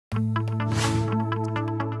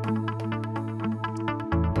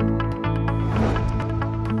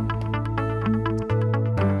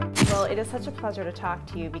such a pleasure to talk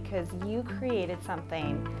to you because you created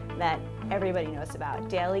something that everybody knows about,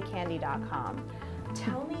 DailyCandy.com.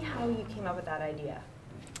 Tell me how you came up with that idea.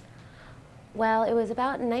 Well, it was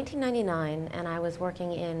about 1999, and I was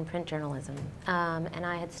working in print journalism. And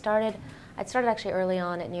I'd started actually early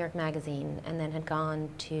on at New York Magazine, and then had gone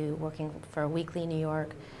to working for a weekly New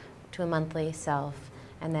York, to a monthly Self,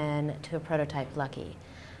 and then to a prototype Lucky.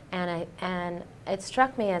 And it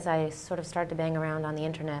struck me as I sort of started to bang around on the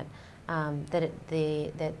internet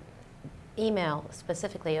that email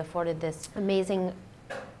specifically afforded this amazing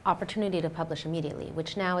opportunity to publish immediately,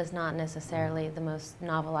 which now is not necessarily the most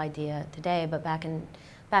novel idea today, but back in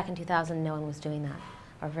 2000 no one was doing that,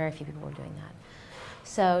 or very few people were doing that.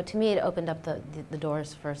 So to me it opened up the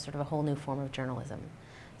doors for sort of a whole new form of journalism.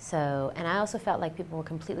 So, and I also felt like people were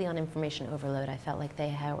completely on information overload. I felt like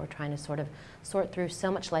they were trying to sort of sort through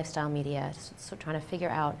so much lifestyle media, trying to figure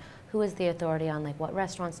out who is the authority on like what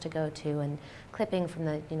restaurants to go to, and clipping from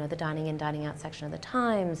the the dining in, dining out section of the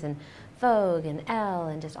Times and Vogue and Elle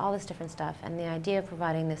and just all this different stuff. And the idea of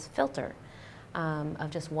providing this filter of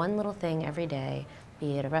just one little thing every day,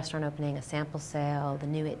 be it a restaurant opening, a sample sale, the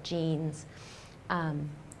new it jeans,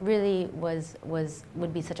 really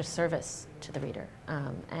would be such a service to the reader,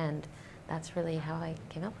 and that's really how I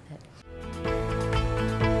came up with it.